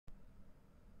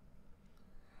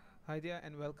Hi there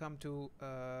and welcome to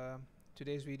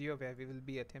today's video where we will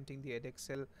be attempting the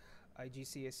Edexcel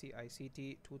IGCSE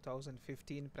ICT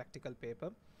 2015 practical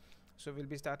paper. So we'll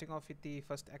be starting off with the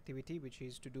first activity, which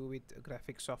is to do with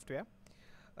graphics software.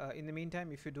 In the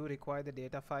meantime, if you do require the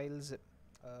data files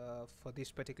for this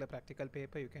particular practical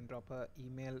paper, you can drop an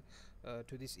email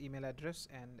to this email address,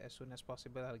 and as soon as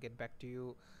possible I'll get back to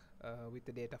you with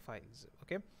the data files.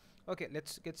 Okay,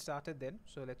 let's get started then.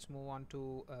 So let's move on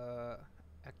to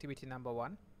activity number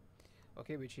 1,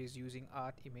 okay, which is using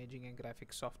art, imaging and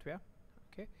graphics software.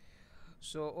 Okay,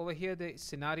 so over here the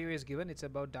scenario is given. It's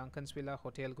about Duncan's Villa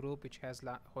Hotel Group, which has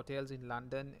hotels in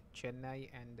London, Chennai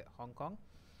and Hong Kong.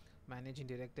 Managing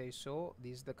director is so.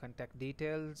 These are the contact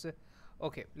details.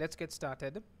 Okay, let's get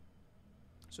started.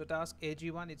 So task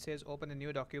AG1, it says open a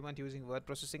new document using word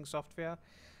processing software.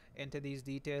 Enter these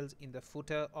details in the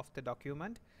footer of the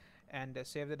document and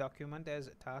save the document as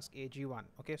task AG1.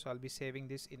 Okay, so I'll be saving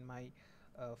this in my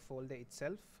folder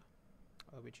itself,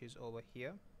 which is over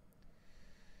here.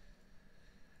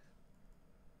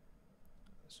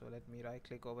 So let me right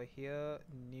click over here,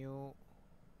 new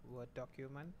Word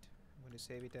document. I'm going to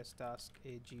save it as task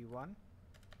AG1.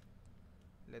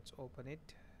 Let's open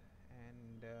it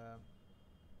and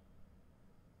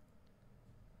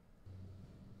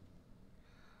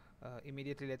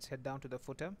immediately let's head down to the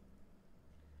footer,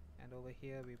 and over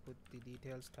here we put the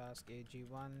details: task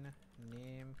AG1,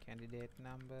 name, candidate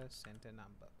number, center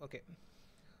number. Okay,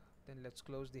 then let's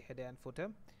close the header and footer.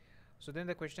 So then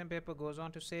the question paper goes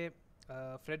on to say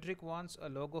Frederick wants a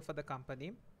logo for the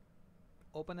company.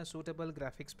 Open a suitable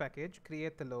graphics package,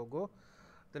 create the logo.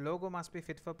 The logo must be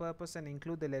fit for purpose and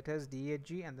include the letters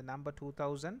DHG and the number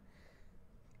 2000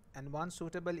 and one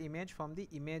suitable image from the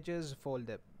images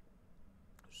folder.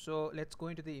 So let's go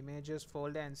into the images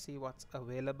folder and see what's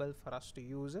available for us to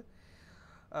use.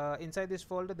 Inside this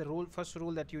folder, the first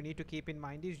rule that you need to keep in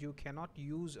mind is you cannot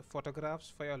use photographs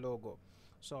for your logo.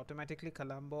 So automatically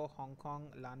Colombo, Hong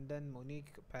Kong, London,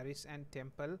 Munich, Paris and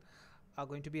Temple are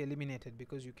going to be eliminated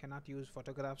because you cannot use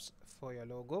photographs for your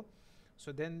logo.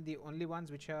 So then the only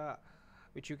ones which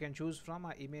you can choose from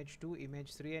are image 2,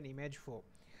 image 3 and image 4.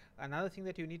 Another thing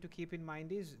that you need to keep in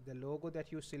mind is the logo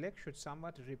that you select should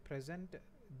somewhat represent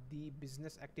the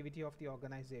business activity of the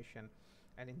organization,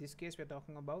 and in this case we're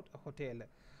talking about a hotel.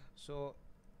 So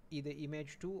either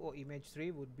image 2 or image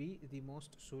 3 would be the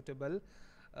most suitable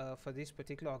for this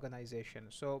particular organization.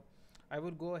 So I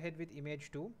would go ahead with image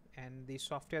 2, and the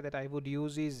software that I would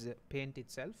use is Paint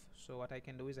itself. So what I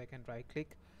can do is I can right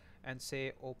click and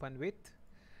say open with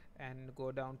and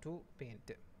go down to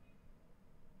Paint.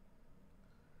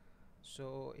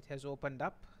 So it has opened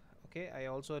up. Okay, I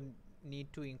also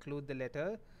need to include the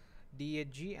letter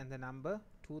DHG and the number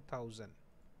 2000.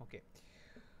 Okay,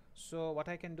 so what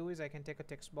I can do is I can take a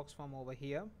text box from over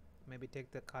here, maybe take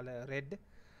the color red,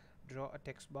 draw a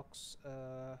text box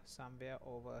somewhere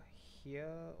over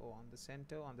here or on the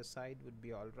center, on the side would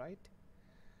be all right.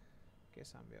 Okay,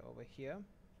 somewhere over here,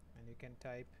 and you can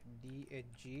type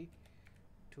DHG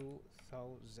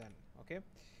 2000. Okay,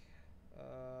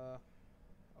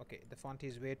 okay, the font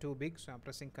is way too big, so I'm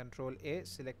pressing Ctrl A,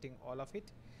 selecting all of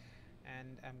it,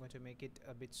 and I'm going to make it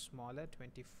a bit smaller.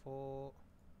 24,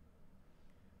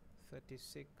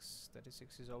 36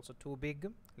 is also too big.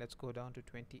 Let's go down to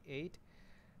 28.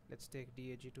 Let's take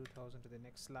DHG 2000 to the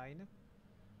next line,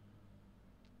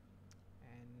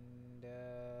 and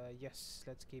yes,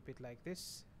 let's keep it like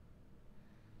this.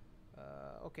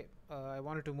 Okay, I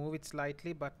wanted to move it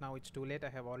slightly, but now it's too late. I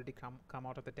have already come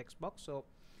out of the text box, so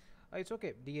it's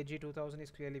okay. DHG 2000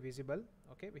 is clearly visible.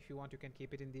 Okay, if you want you can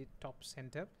keep it in the top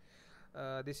center.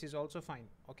 This is also fine.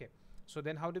 Okay, so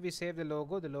then how do we save the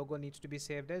logo? The logo needs to be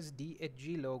saved as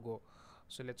DHG logo.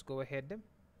 So let's go ahead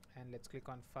and let's click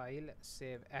on file,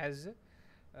 save as,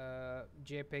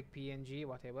 JPEG, PNG,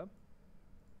 whatever.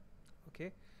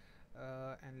 Okay,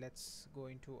 and let's go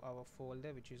into our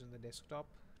folder which is on the desktop,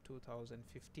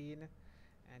 2015,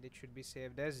 and it should be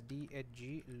saved as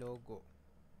DHG logo.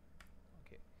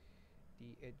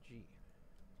 DHG.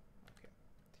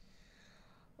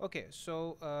 Okay,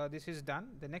 so this is done.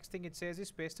 The next thing it says is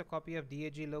paste a copy of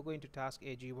DHG logo into task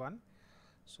AG1.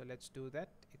 So let's do that.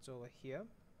 It's over here.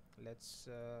 Let's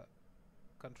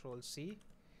Control C,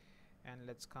 and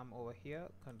let's come over here,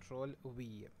 Control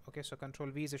V. Okay, so Control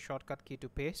V is a shortcut key to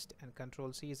paste, and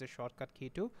Control C is a shortcut key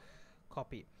to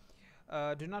copy.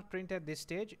 Do not print at this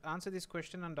stage. Answer this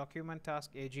question on document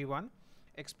task AG1.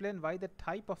 Explain why the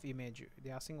type of image,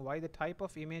 they're asking why the type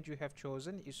of image you have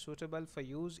chosen is suitable for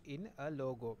use in a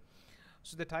logo.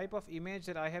 So the type of image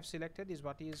that I have selected is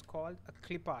what is called a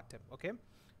clip art. Okay,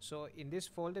 so in this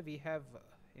folder we have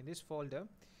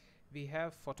we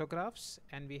have photographs,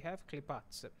 and we have clip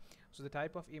arts. So the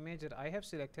type of image that I have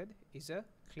selected is a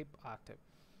clip art.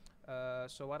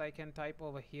 So what I can type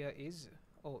over here is,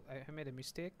 oh, I have made a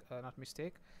mistake, not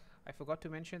mistake, I forgot to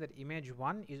mention that image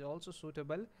 1 is also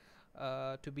suitable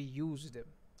to be used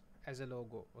as a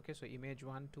logo. Okay, so image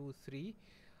 1, 2, 3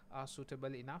 are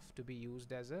suitable enough to be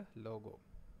used as a logo.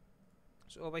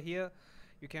 So over here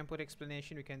you can put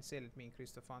explanation. You can say, let me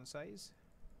increase the font size.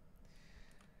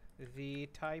 The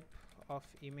type of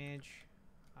image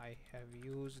I have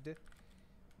used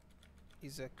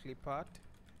is a clip art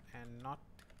and not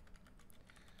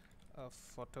a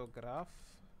photograph.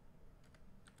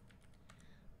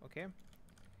 Okay,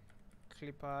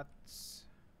 clip arts,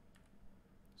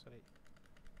 sorry,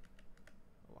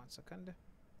 1 second,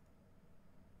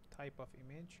 type of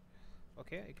image.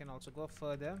 Okay, you can also go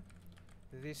further.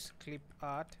 This clip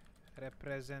art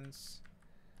represents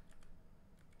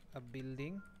a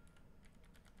building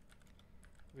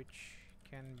which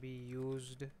can be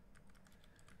used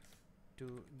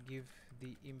to give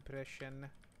the impression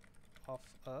of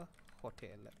a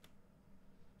hotel.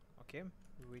 Okay,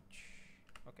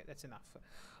 okay, that's enough.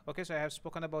 Okay, so I have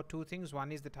spoken about two things.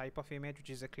 One is the type of image, which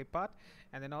is a clip art,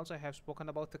 and then also I have spoken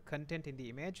about the content in the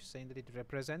image, saying that it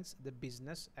represents the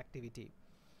business activity.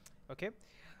 Okay,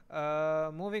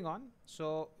 moving on.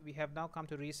 So we have now come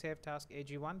to resave task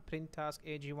AG1, print task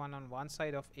AG1 on one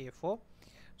side of A4.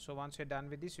 So once you're done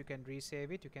with this, you can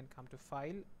resave it. You can come to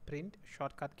File, Print,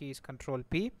 shortcut key is Control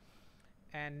P,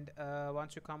 and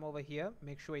once you come over here,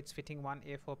 make sure it's fitting one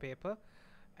A4 paper,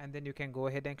 and then you can go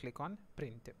ahead and click on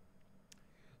Print.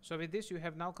 So with this, you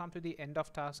have now come to the end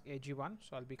of task AG1.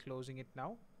 So I'll be closing it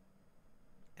now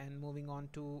and moving on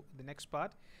to the next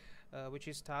part, which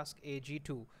is task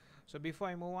AG2. So before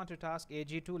I move on to task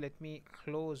AG2, let me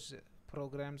close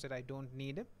programs that I don't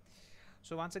need.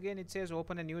 So once again, it says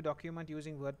open a new document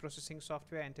using word processing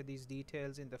software, enter these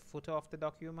details in the footer of the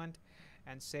document,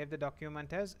 and save the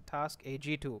document as task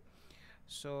AG2.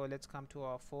 So let's come to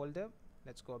our folder.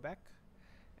 Let's go back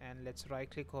and let's right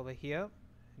click over here,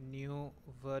 new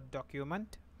Word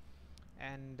document,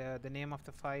 and the name of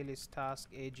the file is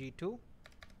task AG2.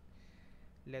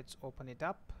 Let's open it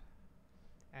up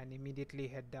and immediately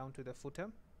head down to the footer,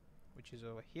 which is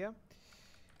over here.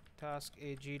 Task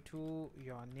AG2,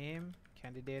 your name,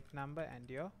 candidate number, and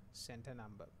your center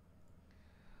number.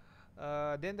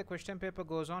 Then the question paper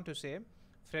goes on to say,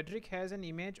 Frederick has an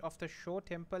image of the Shore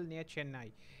Temple near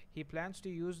Chennai. He plans to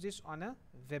use this on a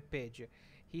web page.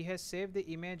 He has saved the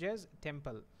image as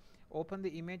temple. Open the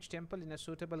image temple in a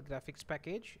suitable graphics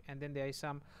package, and then there is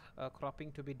some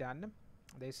cropping to be done.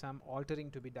 There is some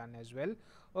altering to be done as well.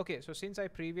 Okay, so since I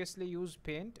previously used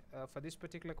Paint, for this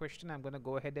particular question I'm going to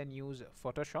go ahead and use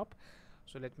Photoshop.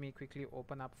 So let me quickly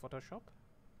open up Photoshop.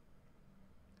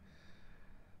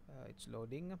 It's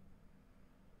loading.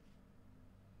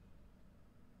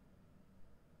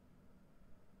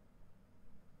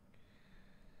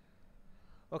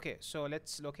 Okay, so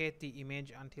let's locate the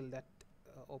image until that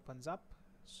opens up.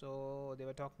 So they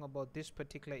were talking about this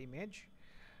particular image.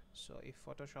 So if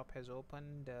Photoshop has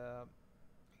opened,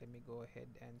 let me go ahead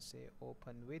and say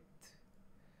open with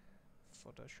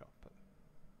Photoshop.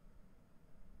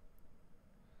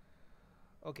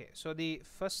 Okay, so the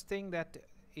first thing that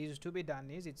is to be done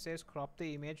is, it says crop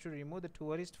the image to remove the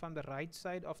tourist from the right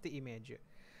side of the image.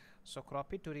 So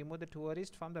crop it to remove the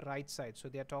tourist from the right side. So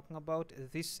they are talking about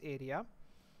this area.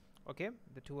 Okay,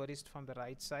 the tourist from the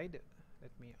right side.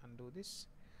 Let me undo this.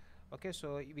 Okay,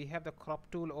 so we have the crop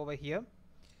tool over here.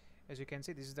 As you can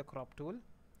see, this is the crop tool.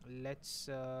 Let's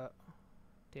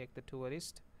take the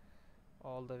tourist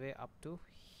all the way up to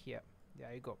here.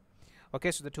 There you go.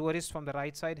 Okay, so the tourist from the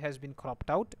right side has been cropped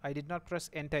out. I did not press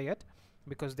enter yet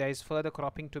because there is further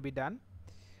cropping to be done.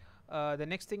 The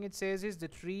next thing it says is the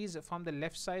trees from the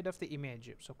left side of the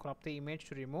image. So crop the image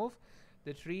to remove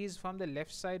the trees from the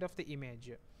left side of the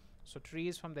image. So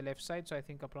trees from the left side, so I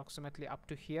think approximately up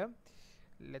to here.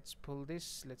 Let's pull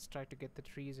this. Let's try to get the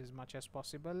trees as much as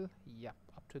possible. Yep,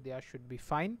 up to there should be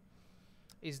fine.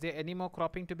 Is there any more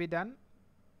cropping to be done?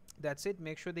 That's it.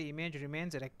 Make sure the image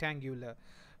remains rectangular.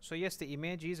 So yes, the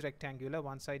image is rectangular.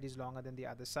 One side is longer than the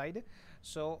other side.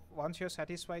 So once you're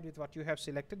satisfied with what you have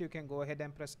selected, you can go ahead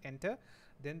and press enter.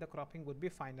 Then the cropping would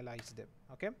be finalized.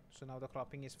 Okay, so now the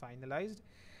cropping is finalized.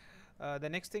 The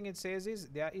next thing it says is,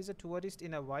 there is a tourist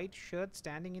in a white shirt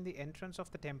standing in the entrance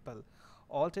of the temple.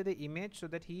 Alter the image so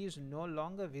that he is no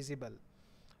longer visible.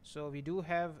 So we do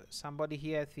have somebody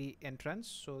here at the entrance,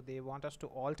 so they want us to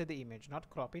alter the image, not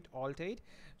crop it, alter it,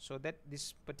 so that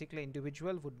this particular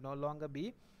individual would no longer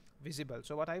be visible.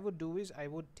 So what I would do is, I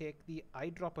would take the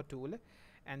eyedropper tool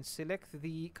and select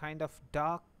the kind of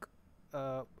dark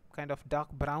kind of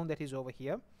dark brown that is over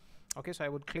here. Okay, so I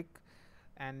would click,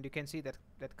 and you can see that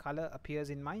that color appears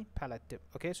in my palette.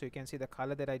 Okay, so you can see the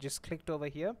color that I just clicked over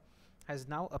here has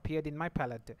now appeared in my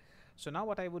palette. So now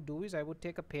what I would do is I would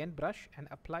take a paintbrush and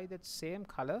apply that same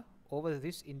color over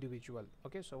this individual.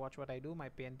 Okay, so watch what I do. My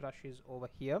paintbrush is over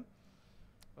here.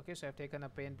 Okay, so I've taken a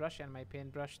paintbrush, and my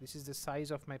paintbrush, this is the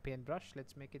size of my paintbrush.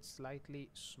 Let's make it slightly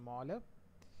smaller.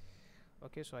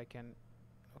 Okay, so I can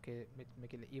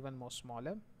make it even more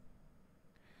smaller.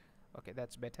 Okay,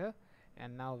 that's better.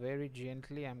 And now very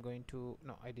gently I'm going to,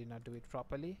 no, I did not do it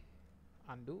properly.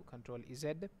 Undo, Control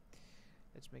Z.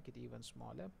 Let's make it even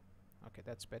smaller. Okay,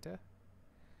 that's better.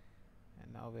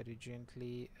 And now very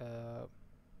gently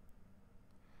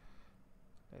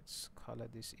let's color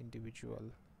this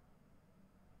individual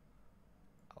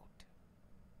out.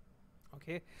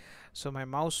 Okay, so my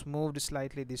mouse moved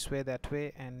slightly this way, that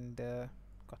way, and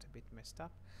got a bit messed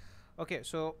up. Okay,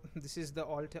 so this is the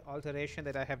alteration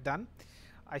that I have done.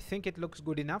 I think it looks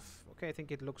good enough. Okay, I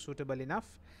think it looks suitable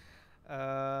enough.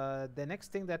 The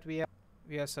next thing that we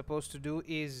are supposed to do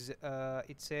is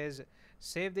it says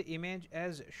save the image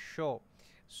as show.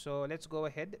 So let's go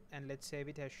ahead and let's save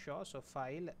it as show. So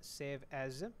file, save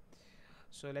as.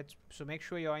 So make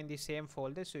sure you're in the same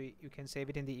folder. So you can save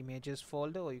it in the images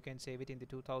folder, or you can save it in the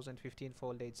 2015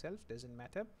 folder itself, doesn't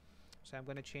matter. So I'm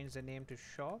going to change the name to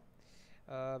show.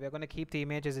 We're going to keep the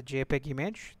image as a JPEG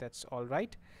image. That's all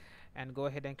right. And go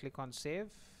ahead and click on save,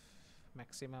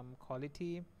 maximum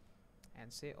quality,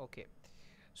 and say OK.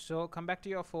 So come back to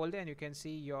your folder, and you can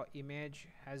see your image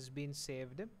has been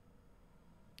saved.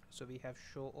 So we have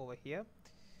show over here,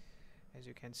 as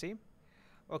you can see.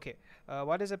 Okay,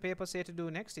 what does the paper say to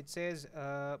do next? It says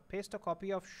paste a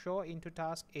copy of show into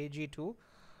task AG2.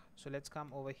 So let's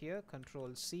come over here, Control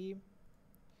C,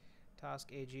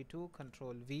 task AG2,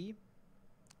 Control V.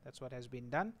 That's what has been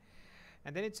done.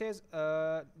 And then it says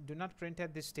do not print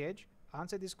at this stage.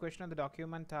 Answer this question on the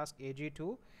document task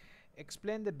AG2.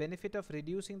 Explain the benefit of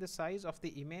reducing the size of the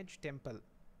image temple.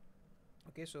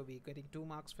 Okay, so we're getting 2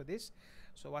 marks for this.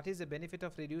 So what is the benefit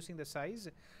of reducing the size?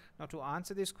 Now to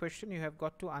answer this question, you have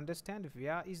got to understand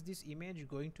where is this image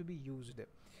going to be used.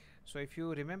 So if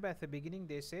you remember at the beginning,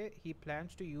 they say he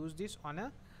plans to use this on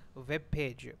a web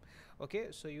page. Okay,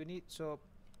 so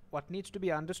what needs to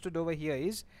be understood over here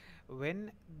is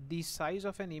when the size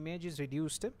of an image is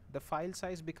reduced, the file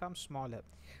size becomes smaller.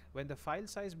 When the file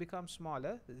size becomes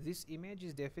smaller, this image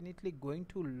is definitely going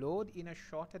to load in a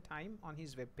shorter time on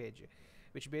his web page,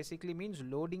 which basically means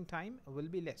loading time will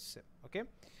be less. Okay,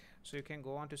 so you can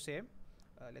go on to say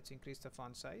let's increase the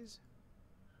font size.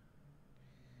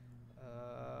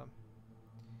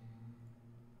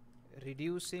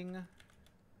 Reducing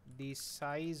the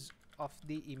size of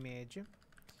the image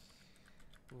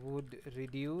would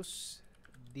reduce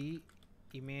the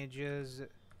image's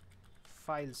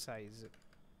file size,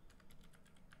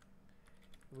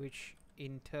 which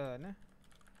in turn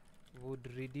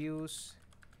would reduce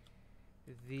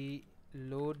the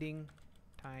loading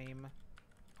time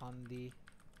on the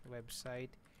website.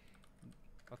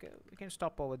 Okay, we can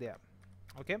stop over there.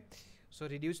 Okay, so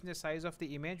reducing the size of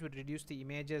the image would reduce the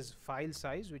image's file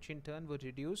size, which in turn would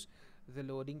reduce the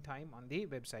loading time on the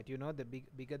website. You know, the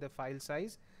bigger the file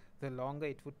size, the longer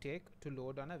it would take to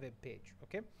load on a web page.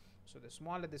 Okay, so the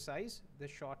smaller the size, the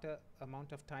shorter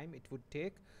amount of time it would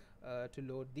take to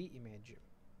load the image.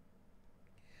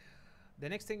 The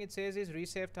next thing it says is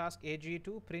resave task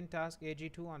AG2, print task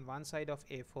AG2 on one side of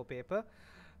A4 paper.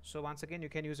 So once again, you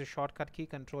can use a shortcut key,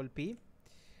 Control P.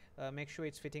 Make sure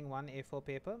it's fitting one A4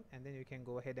 paper, and then you can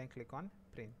go ahead and click on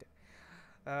print.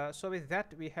 So with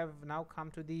that, we have now come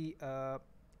to the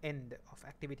end of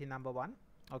activity number 1.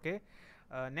 Okay,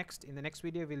 in the next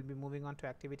video we'll be moving on to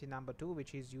activity number 2,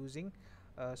 which is using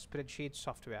spreadsheet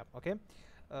software. Okay,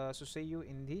 so see you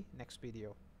in the next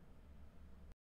video.